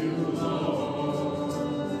are you, Lord.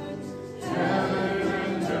 Heaven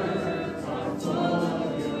and earth are full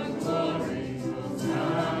of your glory.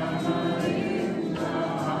 Hosanna in the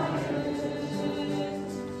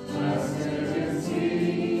highest. Blessed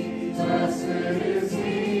is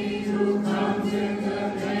he who comes in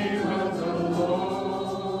the name of the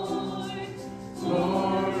Lord.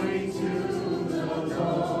 Glory to the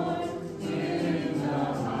Lord in the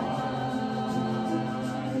highest.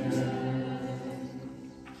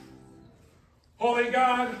 Holy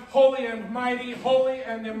God, holy and mighty, holy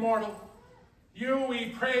and immortal, you we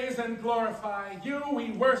praise and glorify, you we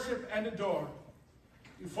worship and adore.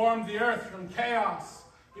 You formed the earth from chaos,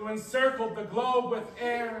 you encircled the globe with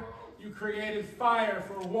air, you created fire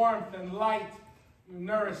for warmth and light, you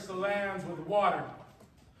nourished the lands with water.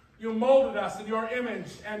 You molded us in your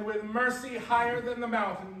image, and with mercy higher than the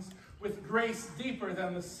mountains, with grace deeper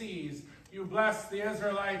than the seas, you blessed the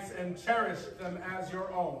Israelites and cherished them as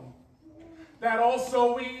your own. That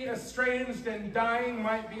also we, estranged and dying,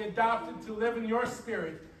 might be adopted to live in your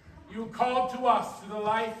spirit, you called to us through the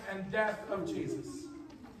life and death of Jesus.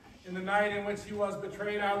 In the night in which he was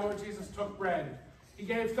betrayed, our Lord Jesus took bread. He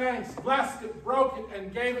gave thanks, blessed it, broke it,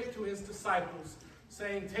 and gave it to his disciples,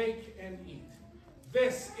 saying, "Take and eat.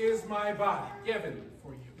 This is my body given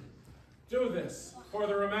for you. Do this for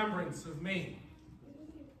the remembrance of me."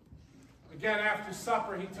 Again, after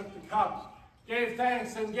supper, he took the cup, gave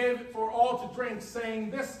thanks, and gave it for all to drink,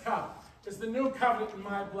 saying, "This cup is the new covenant in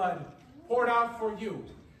my blood, poured out for you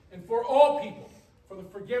and for all people for the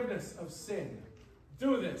forgiveness of sin.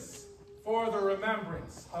 Do this for the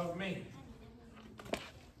remembrance of me."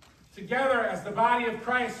 Together, as the body of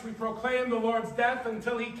Christ, we proclaim the Lord's death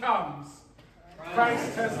until he comes.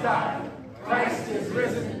 Christ has died. Christ is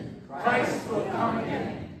risen. Christ will come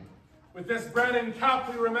again. With this bread and cup,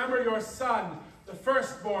 we remember your Son, the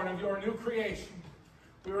firstborn of your new creation.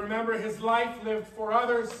 We remember his life lived for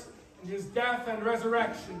others and his death and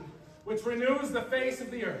resurrection, which renews the face of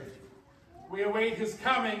the earth. We await his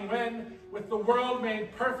coming when, with the world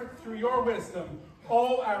made perfect through your wisdom,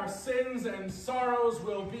 all our sins and sorrows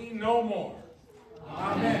will be no more.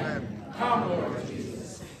 Amen. Come, Lord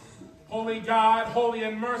Jesus. Holy God, holy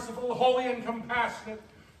and merciful, holy and compassionate,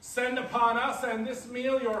 send upon us and this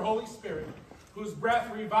meal your Holy Spirit, whose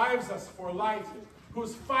breath revives us for light,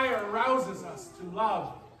 whose fire rouses us to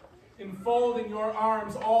love. Enfold in your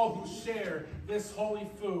arms all who share this holy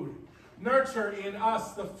food. Nurture in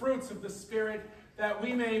us the fruits of the Spirit, that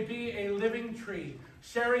we may be a living tree,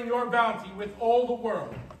 sharing your bounty with all the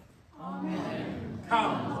world. Amen.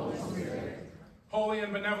 Come, Holy Spirit. Holy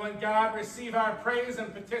and benevolent God, receive our praise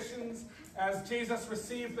and petitions as Jesus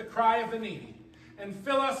received the cry of the needy, and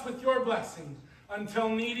fill us with your blessing, until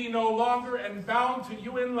needy no longer and bound to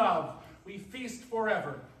you in love, we feast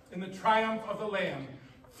forever in the triumph of the Lamb,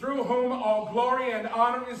 through whom all glory and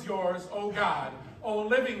honor is yours, O God, O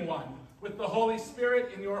living one, with the Holy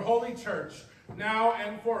Spirit in your holy church, now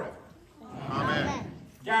and forever. Amen.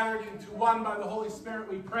 Gathered into one by the Holy Spirit,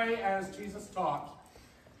 we pray as Jesus taught.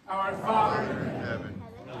 Our Father in heaven,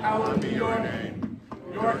 hallowed be your name.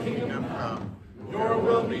 Your kingdom come. Your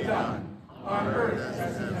will be done, on earth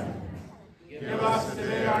as in heaven. Give us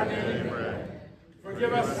today our daily bread.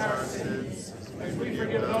 Forgive us our sins, as we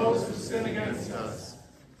forgive those who sin against us.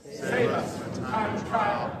 Save us from time of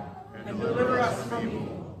trial, and deliver us from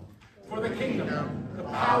evil. For the kingdom, the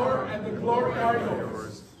power, and the glory are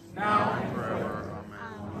yours, now and forever.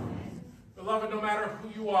 Amen. Beloved, no matter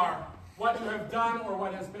who you are, what you have done or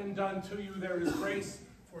what has been done to you, there is grace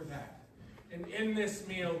for that. And in this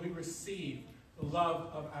meal, we receive the love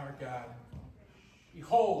of our God.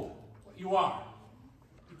 Behold what you are.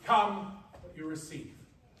 Become what you receive.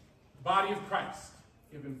 The body of Christ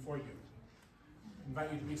given for you. I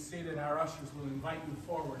invite you to be seated. Our ushers will invite you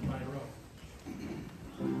forward by row.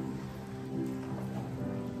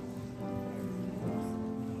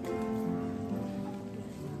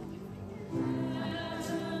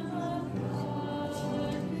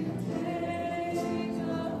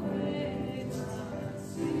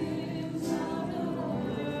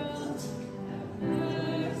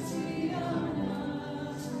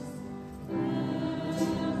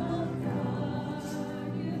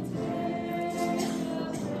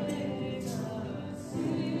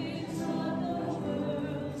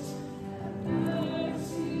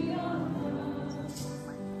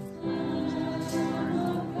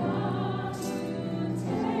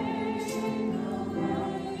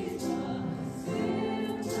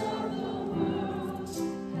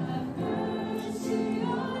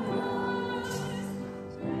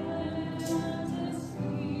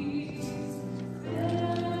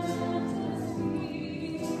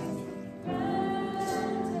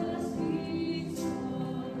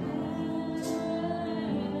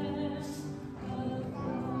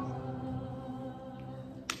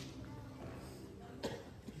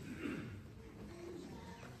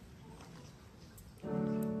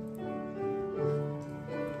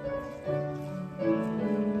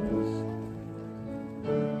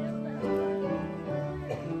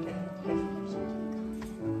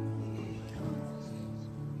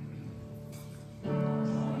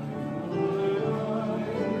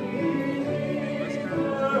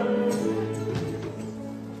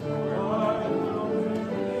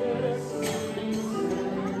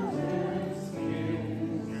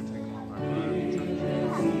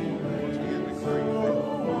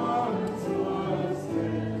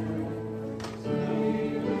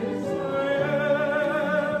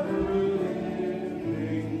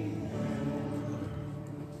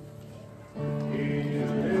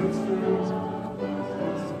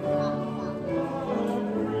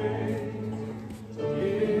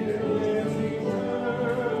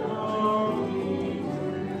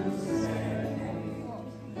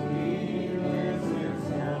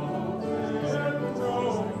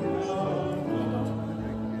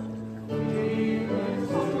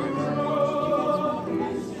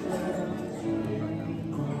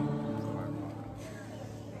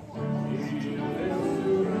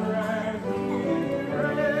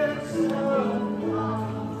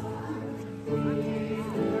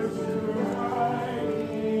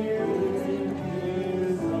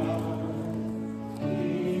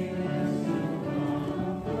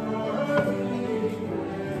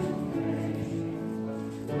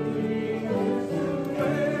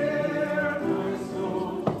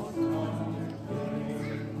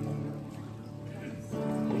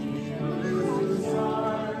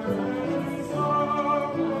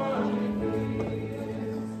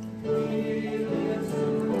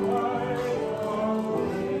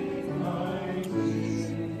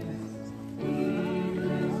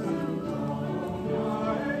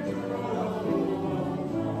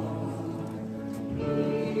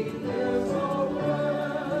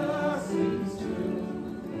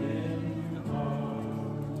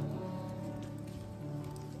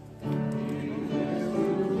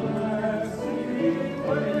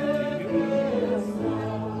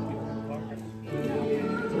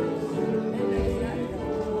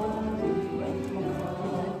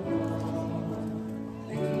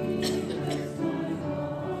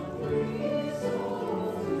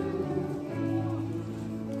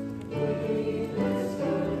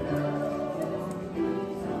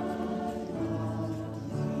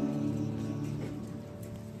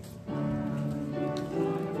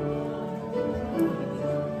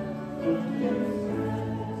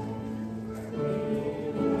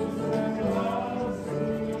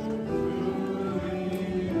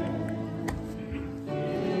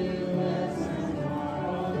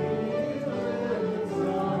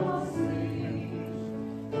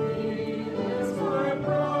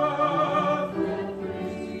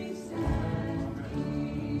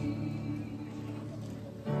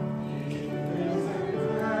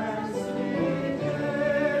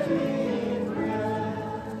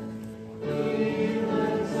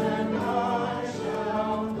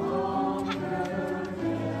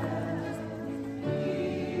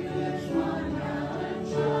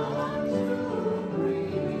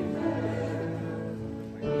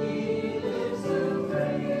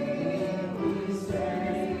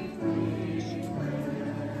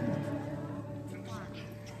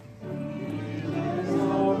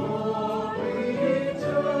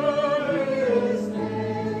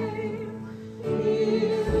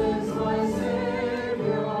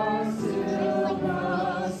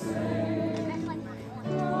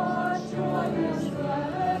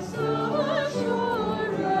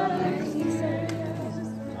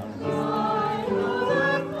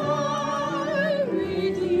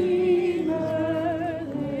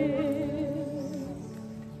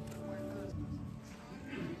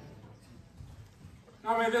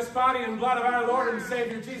 this body and blood of our Lord and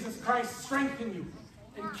Savior Jesus Christ strengthen you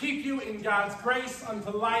and keep you in God's grace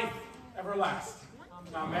unto life everlasting.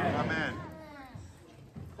 Amen. Amen.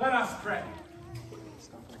 Let us pray.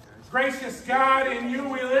 Gracious God, in you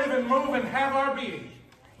we live and move and have our being.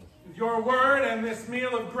 With your word and this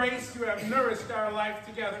meal of grace, you have nourished our life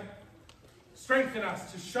together. Strengthen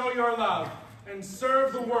us to show your love and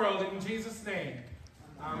serve the world in Jesus' name.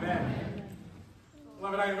 Amen.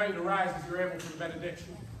 Beloved, I invite you to rise as you're able for the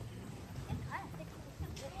benediction.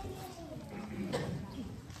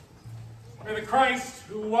 May the Christ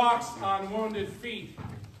who walks on wounded feet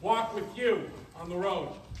walk with you on the road.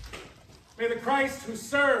 May the Christ who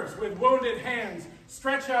serves with wounded hands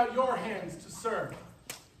stretch out your hands to serve.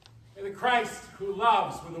 May the Christ who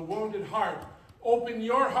loves with a wounded heart open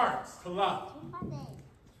your hearts to love.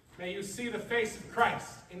 May you see the face of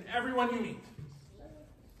Christ in everyone you meet.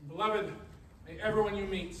 Beloved, may everyone you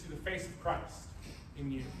meet see the face of Christ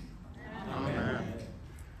in you. Amen.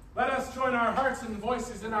 Let us join our hearts and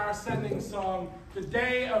voices in our ascending song, The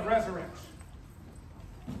Day of Resurrection.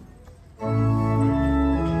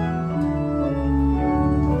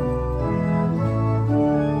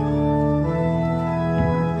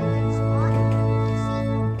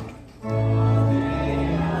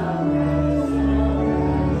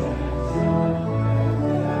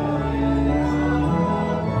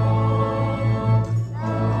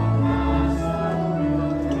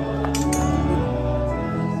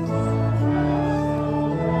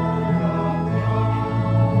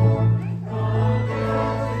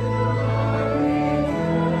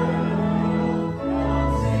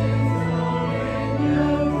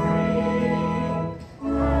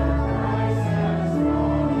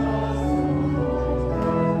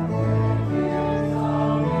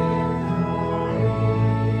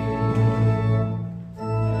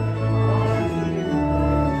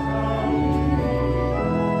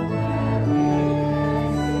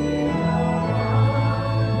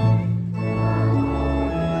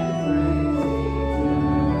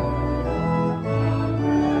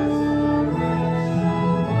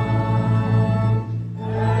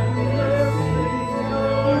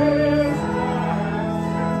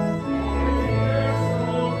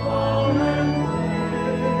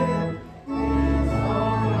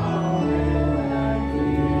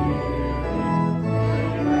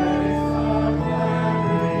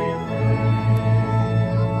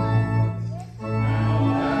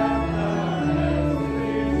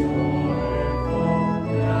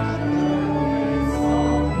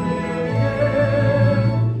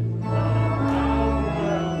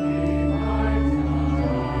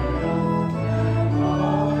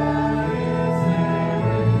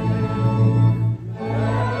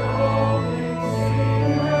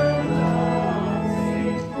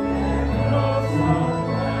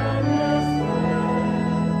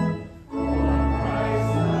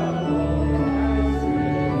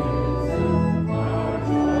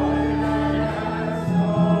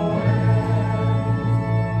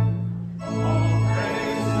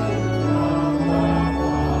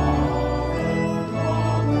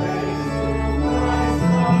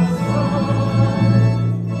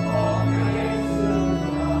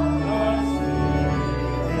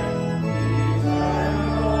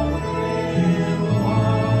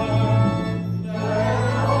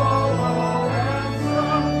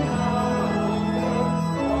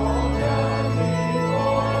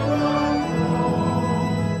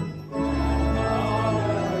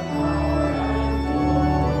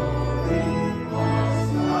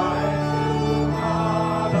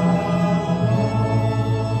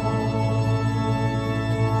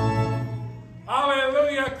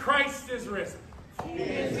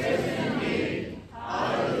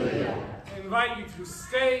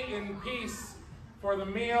 For the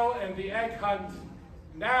meal and the egg hunt,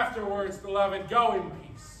 and afterwards, beloved, go in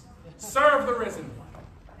peace. Serve the risen one.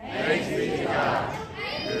 Thanks be to God.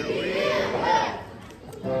 Here we live.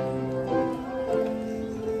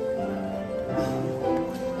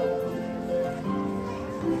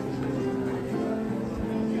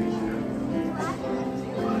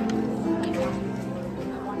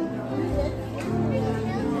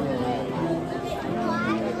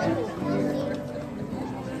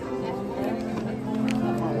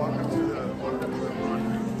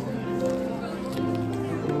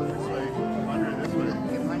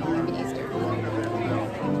 Good morning,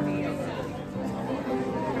 Easter.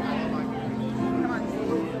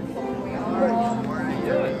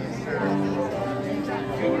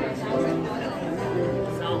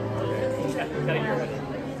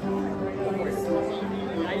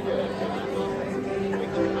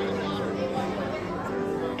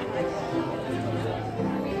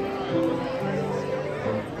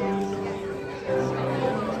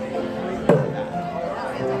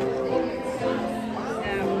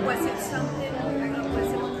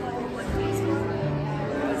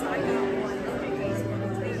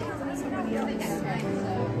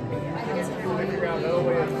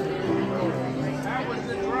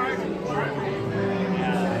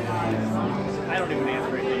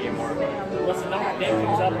 name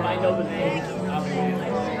comes up and I know the name,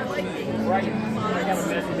 right? I have a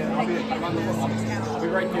message and I'll be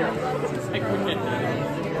right there. I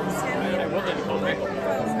will let it go, right?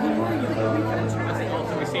 I think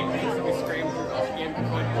also we see we scream again.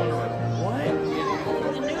 What?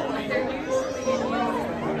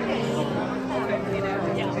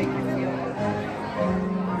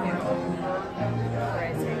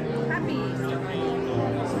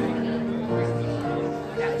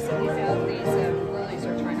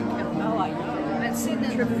 Sitting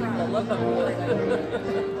in the front.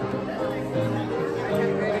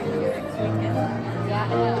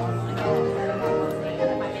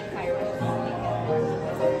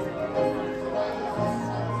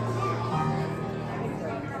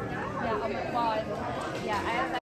 Yeah, I know.